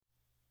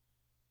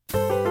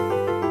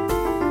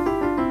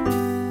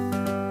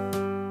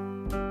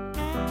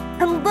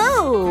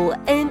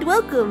Hello, and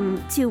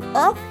welcome to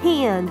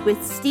Offhand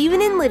with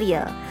Stephen and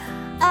Lydia.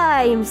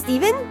 I'm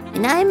Stephen.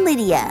 And I'm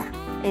Lydia.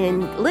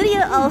 And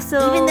Lydia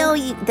also Even though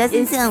it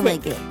doesn't sound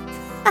sick. like it.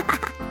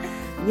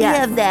 You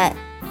have that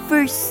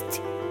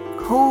first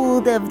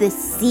cold of the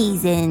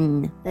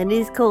season. That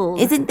is cold.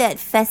 Isn't that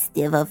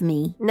festive of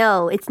me?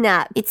 No, it's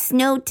not. It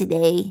snowed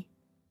today,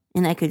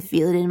 and I could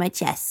feel it in my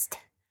chest.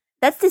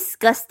 That's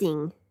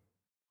disgusting.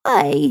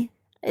 Why?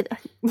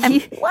 You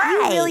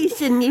Why? really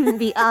shouldn't even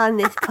be on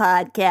this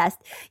podcast.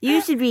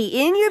 You should be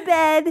in your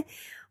bed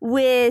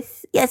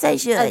with Yes, I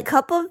should. a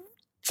cup of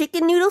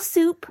chicken noodle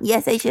soup.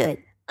 Yes, I should.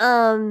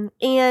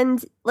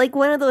 And like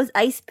one of those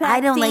ice pack I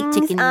don't like things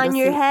chicken noodle on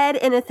your soup. head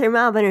and a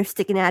thermometer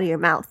sticking out of your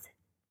mouth.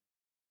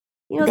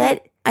 You know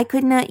that I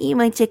could not eat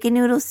my chicken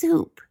noodle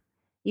soup.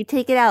 you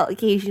take it out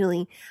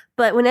occasionally,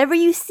 but whenever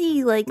you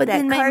see like But that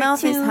then my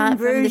mouth is cartoon hot from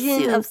the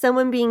version soup. of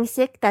someone being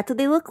sick, that's what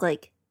they look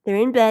like. They're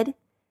in bed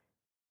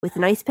with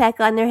an ice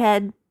pack on their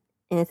head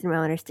and a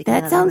thermometer sticking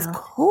out That of their sounds mouth.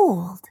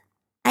 cold.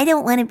 I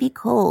don't want to be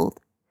cold.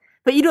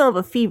 But you don't have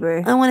a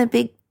fever. I want a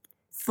big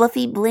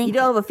fluffy blanket. You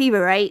don't have a fever,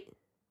 right?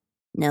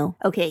 No.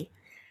 Okay.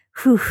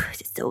 Whew,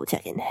 just double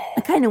checking. I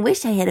kind of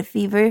wish I had a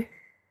fever.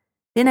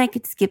 Then I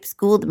could skip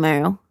school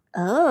tomorrow.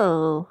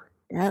 Oh.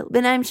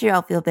 But I'm sure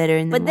I'll feel better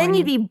in the But morning. then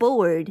you'd be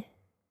bored.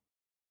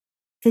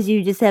 Because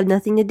you just have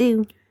nothing to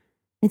do.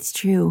 It's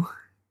true.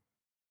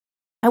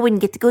 I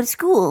wouldn't get to go to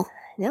school.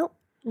 Nope.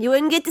 You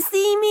wouldn't get to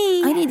see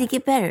me. I need to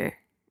get better.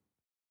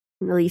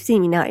 Well, you see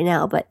me not right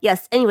now, but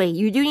yes. Anyway,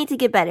 you do need to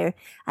get better.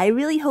 I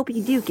really hope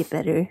you do get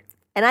better.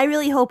 And I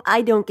really hope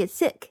I don't get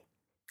sick.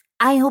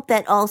 I hope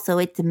that also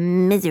it's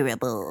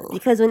miserable.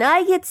 Because when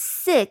I get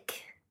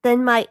sick,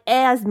 then my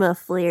asthma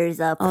flares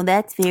up. Oh,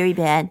 that's very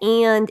bad.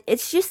 And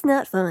it's just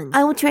not fun.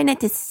 I will try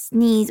not to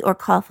sneeze or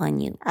cough on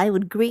you. I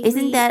would greatly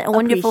Isn't that a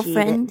wonderful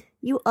appreciate friend? it.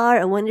 You are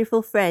a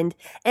wonderful friend.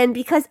 And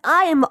because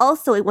I am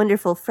also a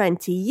wonderful friend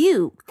to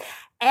you,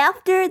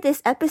 after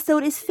this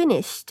episode is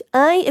finished,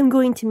 I am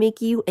going to make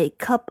you a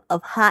cup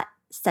of hot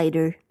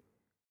cider.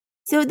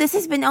 So this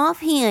has been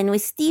Offhand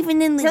with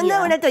Stephen and Lydia.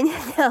 No, we're not done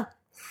yet. No.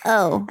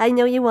 Oh. I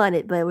know you want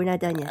it, but we're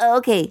not done yet.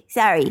 Okay,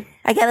 sorry.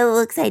 I got a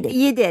little excited.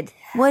 You did.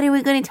 What are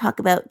we going to talk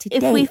about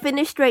today? If we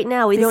finished right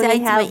now, we'd only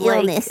Besides have my like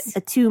illness.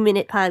 a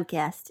 2-minute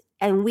podcast.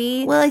 And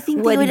we Well, I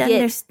think they would get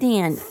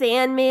understand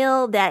fan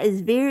mail that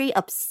is very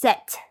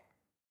upset.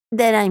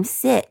 that I'm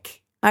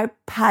sick. Our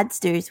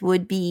podsters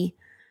would be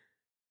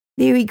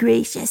very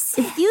gracious.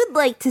 If you'd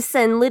like to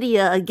send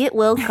Lydia a get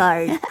well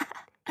card,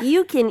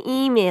 you can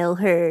email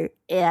her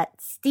at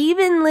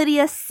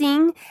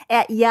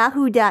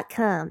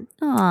StephenLydiaSing@yahoo.com.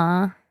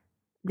 Aw,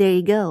 There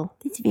you go.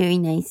 that's very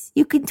nice.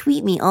 You can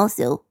tweet me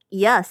also.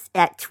 Yes,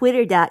 at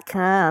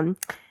Twitter.com.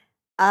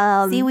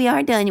 See, we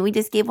are done. We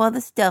just gave all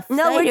the stuff.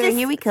 No, we're Cider, just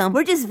here we come.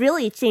 We're just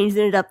really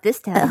changing it up this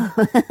time.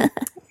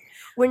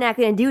 We're not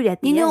going to do that.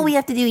 You know what we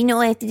have to do? You know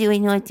what I have to do? You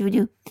know what to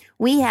do?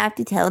 We have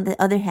to tell the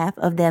other half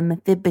of the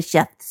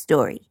Mephibosheth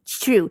story. It's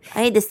true.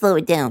 I had to slow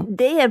it down.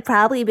 They have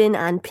probably been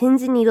on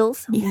pins and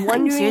needles, Yeah, I'm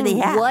wondering sure they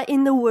have. what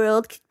in the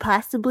world could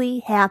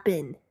possibly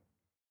happen.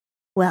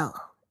 Well,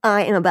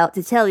 I am about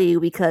to tell you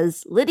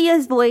because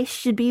Lydia's voice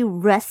should be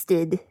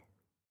rested.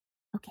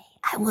 Okay,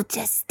 I will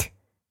just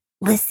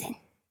listen.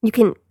 You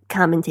can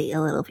commentate a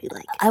little if you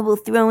like. I will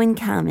throw in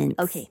comments.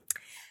 Okay.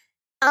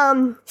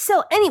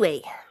 So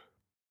anyway,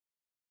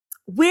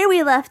 where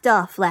we left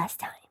off last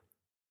time.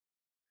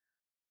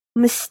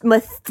 I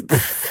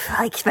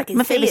expect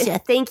to say it.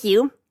 Mephibosheth. Thank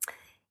you.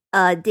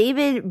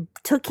 David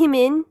took him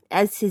in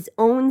as his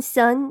own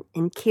son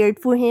and cared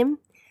for him.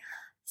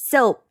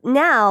 So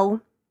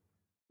now,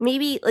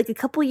 maybe like a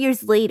couple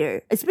years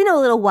later, it's been a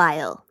little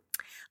while.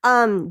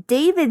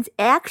 David's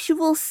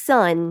actual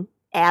son,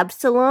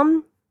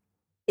 Absalom,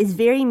 is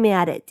very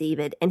mad at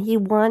David, and he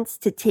wants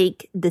to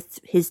take the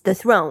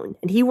throne,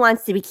 and he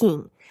wants to be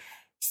king.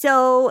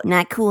 So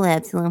Not cool,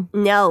 Absalom.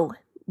 no,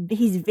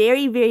 he's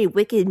very, very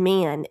wicked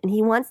man, and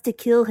he wants to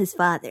kill his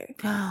father.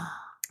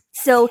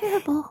 So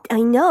Terrible.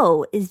 I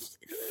know is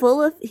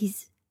full of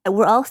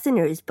we're all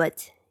sinners,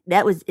 but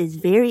that is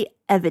very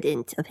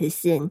evident of his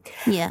sin.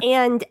 Yeah.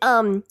 And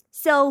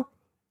so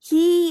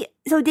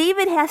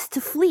David has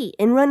to flee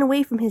and run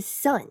away from his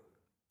son.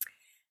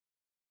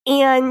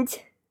 And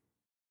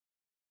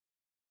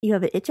you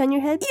have an itch on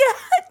your head? Yeah,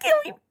 can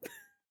we?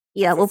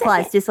 Yeah, we'll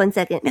pause just 1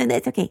 second. No,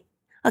 that's okay.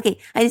 Okay,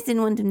 I just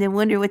didn't want them to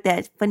wonder what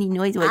that funny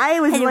noise was. I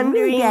was had a really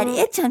wondering bad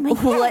itch on my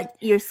head. what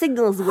your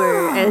signals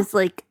were. As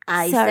like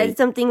I Sorry. said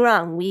something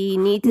wrong. We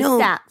need to No,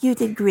 stop. you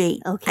did great.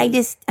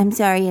 Okay. I'm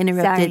sorry I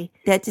interrupted. Sorry.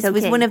 That just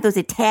was Okay. one of those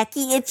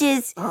attacky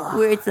itches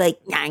where it's like,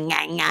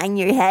 on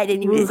your head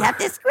and you just have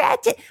to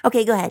scratch it.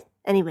 Okay, go ahead.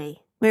 Anyway,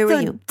 Where so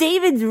were you?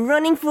 David's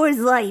running for his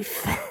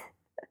life.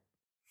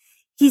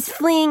 He's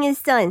fleeing his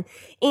son,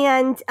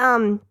 and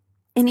And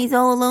he's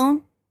all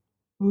alone?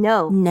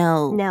 no,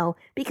 No.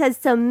 because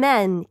some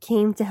men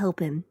came to help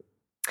him,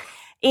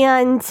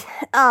 and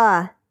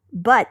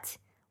but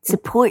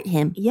Support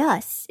him.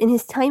 yes, in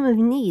his time of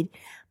need.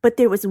 But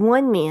there was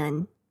one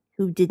man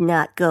who did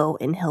not go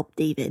and help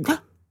David.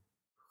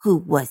 Who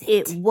was it?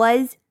 It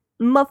was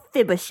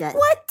Mephibosheth.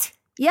 What?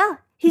 Yeah,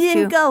 he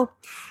didn't go.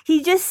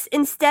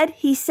 Instead,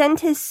 he sent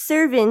his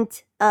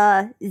servant,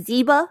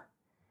 Ziba.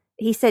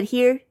 He said,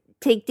 here,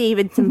 take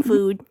David some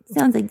food.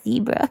 Sounds like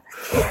zebra.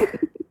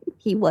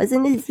 He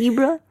wasn't a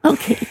zebra.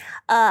 Okay.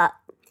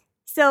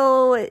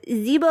 So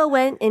Ziba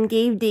went and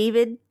gave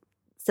David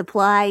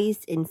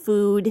supplies and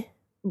food,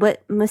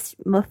 but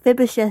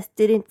Mephibosheth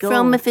didn't go.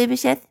 From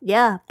Mephibosheth?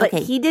 Yeah, but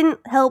he didn't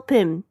help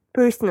him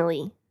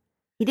personally.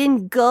 He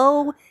didn't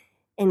go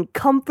and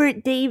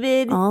comfort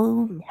David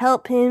and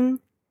help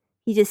him.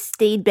 He just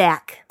stayed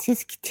back.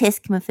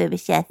 Tisk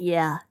Mephibosheth.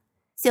 Yeah.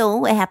 So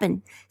what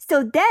happened?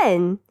 So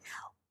then,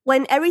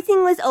 when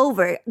everything was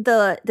over,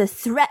 the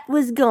threat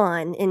was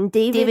gone, and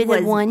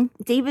David won.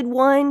 David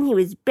won. He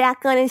was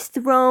back on his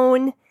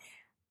throne.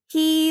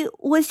 He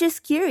was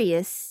just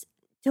curious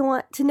to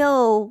want to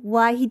know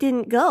why he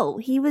didn't go.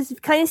 He was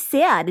kind of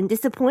sad and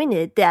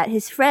disappointed that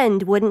his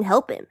friend wouldn't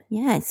help him.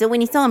 Yeah. So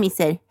when he saw him, he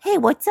said, "Hey,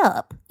 what's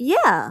up?"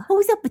 Yeah. What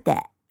was up with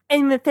that?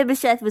 And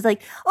Mephibosheth was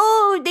like,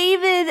 "Oh,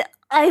 David,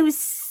 I was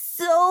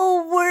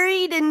so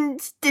worried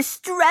and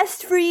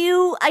distressed for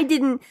you. I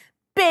didn't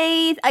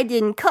bathe. I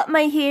didn't cut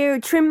my hair,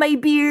 trim my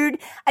beard.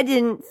 I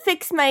didn't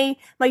fix my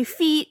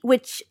feet,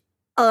 which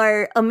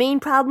are a main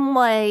problem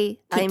why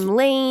I'm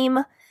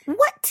lame."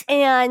 What?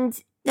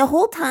 And the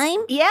whole time?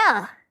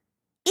 Yeah.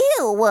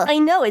 Ew. I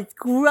know, it's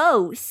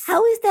gross.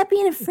 How is that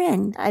being a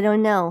friend? I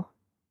don't know.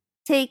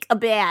 Take a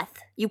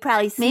bath. You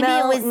probably smell Maybe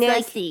it was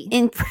nasty.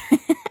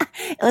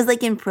 It was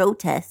like in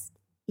protest.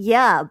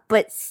 Yeah,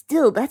 but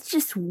still, that's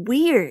just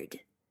weird.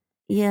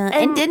 Yeah,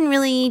 and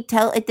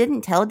it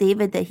didn't tell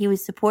David that he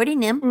was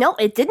supporting him. No,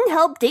 it didn't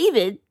help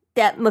David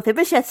that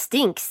Mephibosheth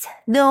stinks.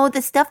 No,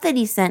 the stuff that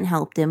he sent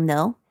helped him,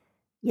 though.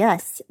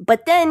 Yes,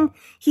 but then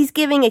he's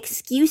giving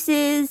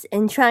excuses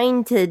and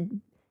trying to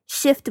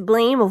shift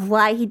blame of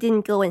why he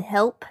didn't go and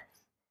help.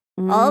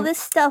 All this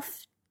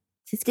stuff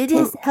just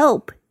didn't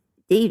help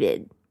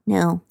David.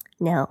 No.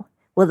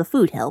 Well, the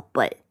food helped,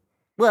 but...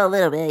 Well, a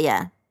little bit,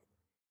 yeah.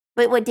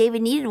 But what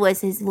David needed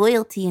was his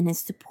loyalty and his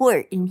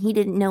support, and he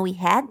didn't know he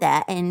had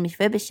that. And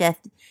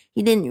Mephibosheth,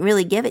 he didn't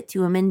really give it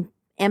to him.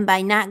 And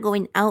by not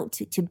going out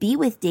to be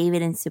with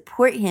David and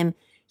support him,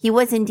 he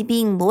wasn't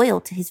being loyal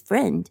to his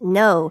friend.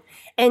 No.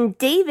 And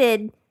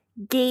David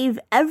gave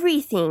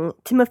everything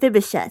to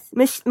Mephibosheth.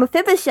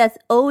 Mephibosheth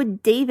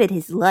owed David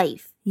his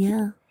life.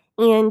 Yeah.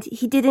 And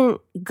he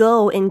didn't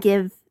go and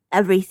give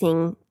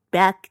everything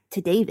back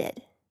to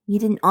David. He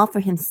didn't offer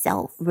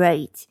himself.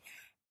 Right.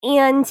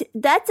 And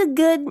that's a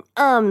good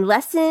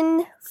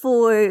lesson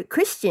for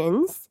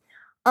Christians.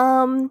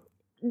 Kind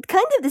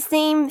of the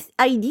same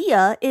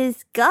idea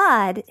is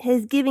God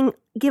has given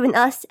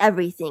us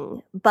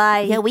everything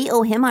by... Yeah, we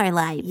owe him our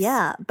lives.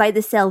 Yeah, by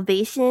the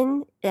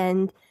salvation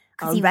and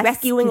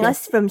rescuing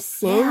us from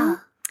sin. Yeah.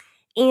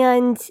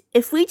 And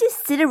if we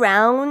just sit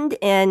around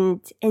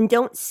and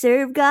don't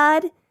serve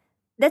God,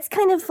 that's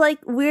kind of like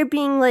we're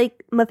being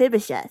like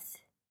Mephibosheth.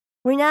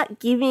 We're not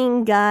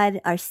giving God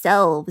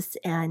ourselves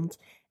and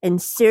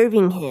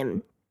serving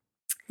him.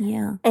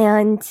 Yeah.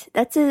 And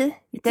that's a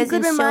good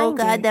reminder. Show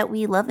God that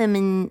we love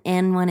him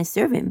and want to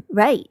serve him.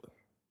 Right.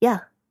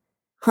 Yeah.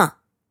 Huh.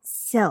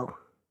 So.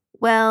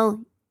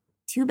 Well,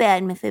 too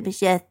bad,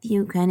 Mephibosheth.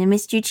 You kind of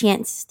missed your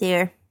chance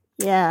there.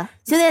 Yeah.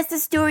 So that's the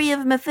story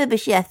of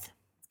Mephibosheth.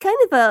 Kind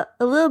of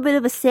a little bit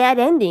of a sad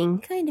ending.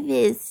 Kind of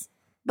is.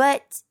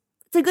 But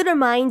it's a good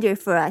reminder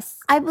for us.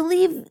 I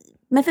believe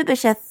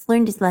Mephibosheth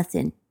learned his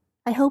lesson.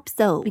 I hope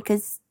so.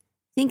 Because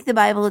I think the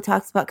Bible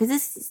talks about, because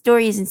this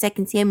story is in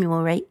 2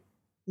 Samuel, right?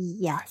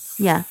 Yes.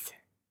 Yeah.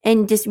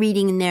 And just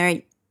reading in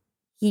there,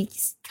 he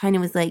kind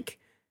of was like,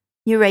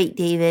 "You're right,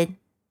 David.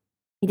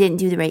 He didn't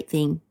do the right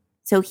thing."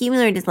 So he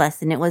learned his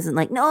lesson. It wasn't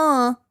like,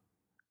 "No,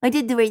 I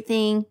did the right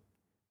thing.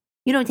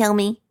 You don't tell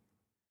me."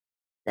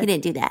 He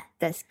didn't do that.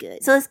 That's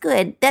good. So it's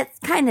good. That's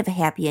kind of a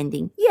happy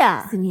ending.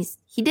 Yeah. And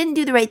he didn't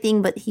do the right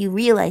thing, but he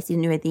realized he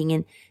didn't do the right thing,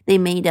 and they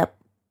made up.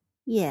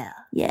 Yeah.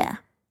 Yeah.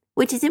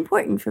 Which is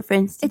important for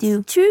friends to do.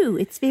 It's true.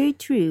 It's very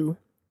true.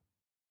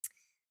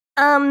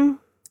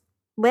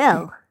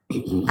 Well,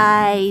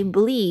 I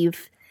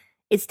believe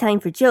it's time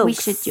for jokes. We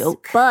should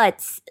joke.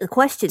 But the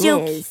question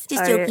is,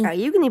 just joking. Are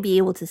you going to be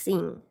able to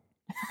sing?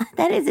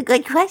 That is a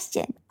good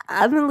question.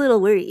 I'm a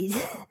little worried.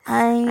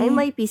 I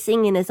might be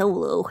singing a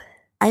solo.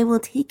 I will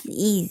take it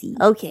easy.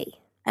 Okay.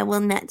 I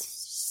will not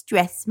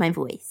stress my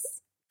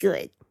voice.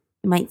 Good.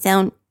 You might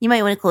want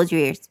to close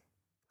your ears.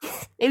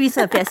 Maybe you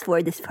should fast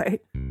forward this part.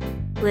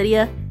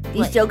 Lydia,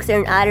 these jokes are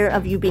in honor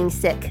of you being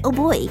sick. Oh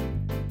boy.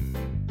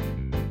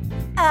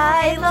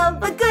 I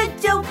love a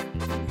good joke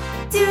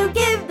to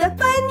give the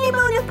funny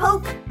bone a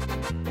poke.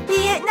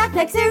 Be it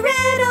knock-knocks or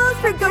riddles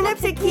for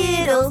grown-ups or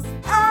kiddles.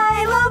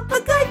 I love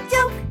a good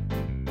joke.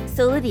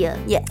 So Lydia.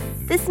 Yes.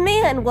 This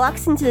man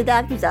walks into the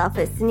doctor's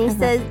office and he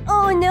says,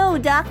 "Oh no,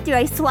 doctor,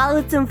 I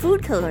swallowed some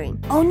food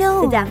coloring." Oh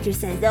no. The doctor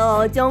says,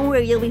 "Oh, don't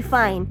worry, you'll be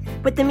fine."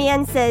 But the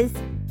man says,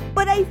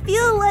 "But I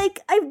feel like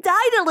I've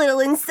died a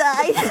little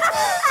inside."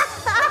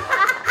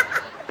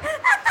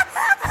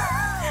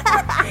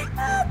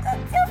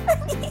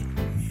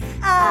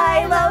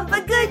 I love a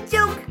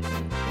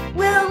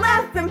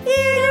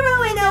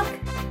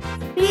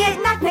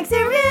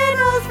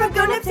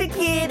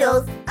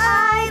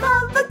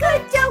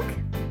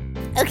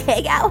Okay,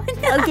 I got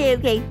one.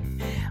 Okay.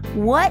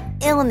 What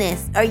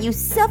illness are you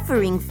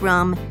suffering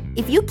from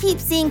if you keep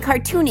seeing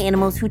cartoon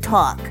animals who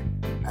talk?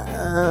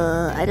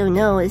 I don't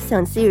know. It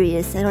sounds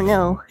serious. I don't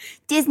know.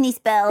 Disney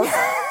spells.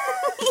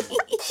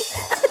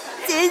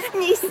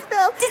 Disney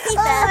spell. Disney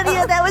Oh, spell.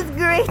 Lydia, that was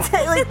great.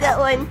 I like that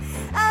one.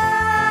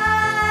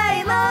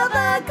 I love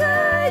a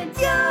good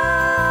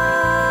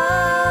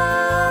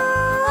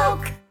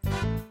joke.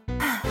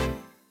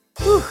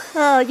 Whew.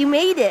 Oh, you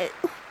made it.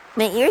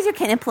 My ears are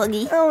kind of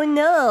pluggy. Oh,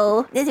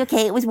 no. That's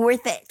okay. It was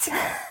worth it.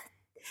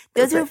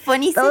 Those were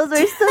funny. Those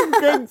are some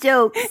good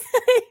jokes.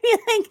 I feel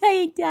like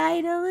I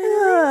died a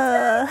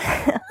little.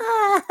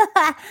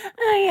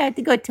 I have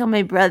to go tell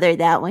my brother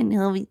that one.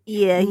 He'll be,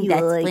 Yeah, he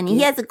that's will like funny. it.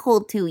 He has a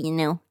cold too, you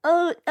know.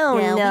 Oh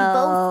Yeah, no. we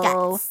both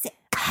got sick.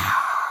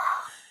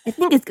 I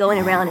think it's going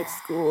around at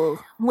school.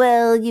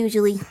 Well,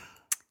 usually.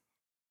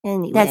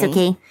 Anyway. That's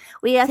okay.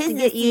 We have Tis to the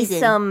get you season.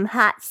 some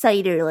hot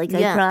cider like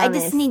I promised. I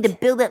just need to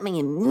build up my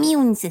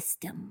immune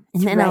system.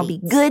 And then I'll be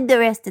right. good the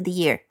rest of the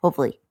year,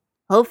 hopefully.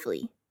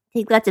 Hopefully.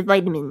 Take lots of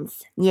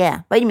vitamins.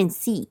 Yeah, vitamin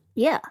C.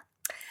 Yeah.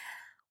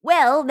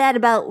 Well, that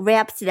about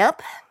wraps it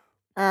up.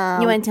 You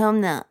want to tell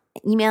him the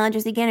email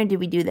address again, or did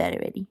we do that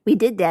already? We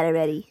did that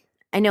already.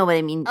 I know what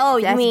I mean. Oh,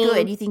 you that's mean-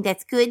 good. You think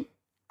that's good?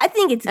 I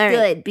think it's All right.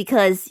 good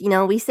because,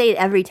 we say it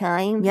every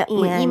time. Yep.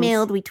 We and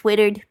emailed, we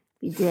twittered.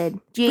 We did.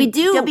 We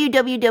do.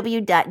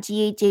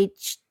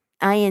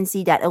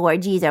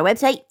 www.ghhinc.org is our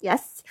website.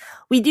 Yes.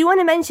 We do want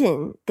to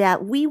mention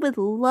that we would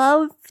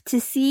love to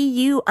see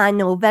you on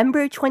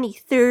November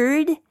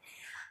 23rd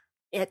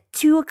at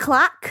 2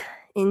 o'clock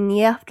in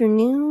the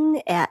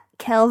afternoon at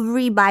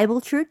Calvary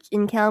Bible Church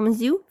in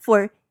Kalamazoo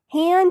for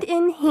Hand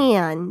in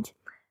Hand,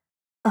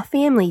 a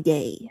family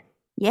day.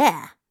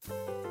 Yeah.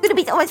 It's going to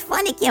be so much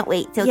fun. I can't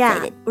wait. So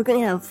excited. We're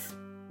going to have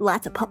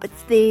lots of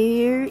puppets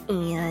there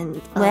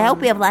and... Well, I hope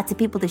we have lots of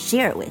people to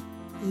share it with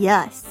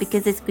Yes.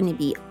 because it's going to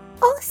be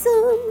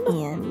awesome.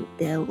 And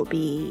there will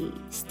be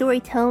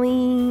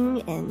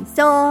storytelling and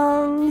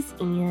songs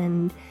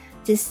and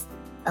just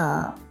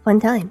fun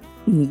time.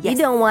 Yes. You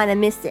don't want to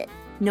miss it.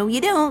 No, you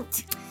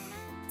don't.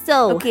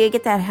 So, Okay,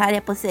 get that hot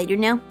apple cider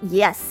now.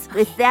 yes,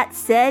 with that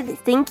said,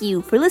 thank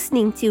you for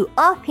listening to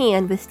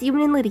Offhand with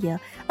Stephen and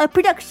Lydia, a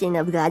production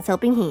of God's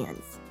Helping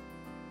Hands.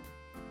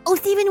 Oh,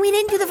 Stephen, we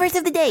didn't do the verse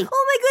of the day.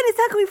 Oh my goodness,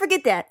 how can we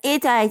forget that?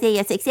 It's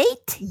Isaiah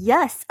 6:8.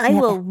 Yes, I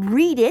will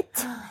read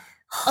it.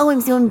 Oh,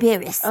 I'm so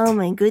embarrassed. Oh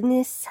my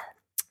goodness.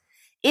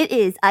 It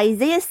is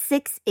Isaiah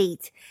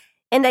 6:8.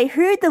 And I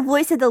heard the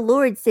voice of the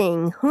Lord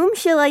saying, Whom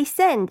shall I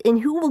send, and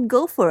who will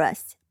go for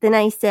us? Then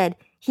I said,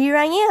 Here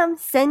I am,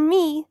 send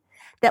me.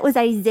 That was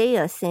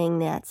Isaiah saying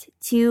that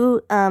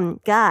to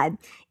God.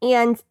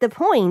 And the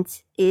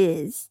point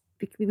is,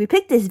 we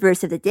picked this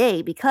verse of the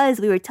day because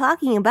we were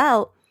talking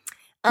about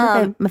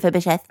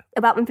Mephibosheth.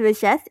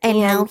 Mephibosheth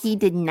And how he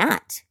did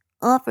not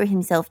offer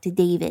himself to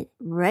David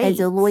right. as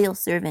a loyal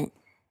servant.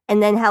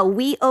 And then how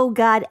we owe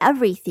God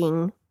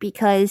everything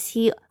because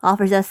he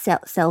offers us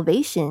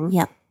salvation.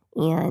 Yep.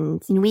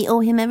 And And we owe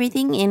him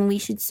everything and we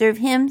should serve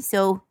him.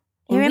 So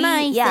here And am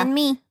I, yeah. send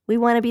me. we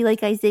want to be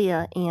like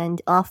Isaiah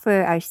and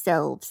offer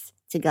ourselves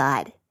to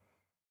God.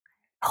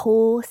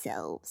 Whole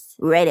selves.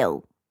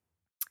 Righto.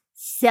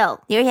 So,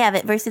 There you have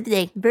it. Verse of the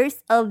day.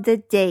 verse of the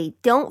day.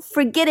 Don't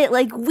forget it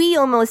like we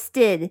almost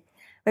did.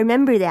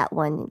 Remember that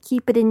one and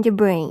keep it in your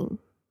brain.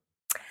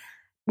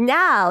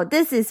 Now,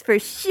 this has for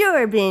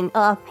sure been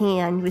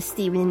Offhand with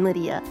Stephen and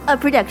Lydia, a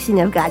production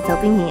of God's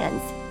Helping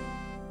Hands.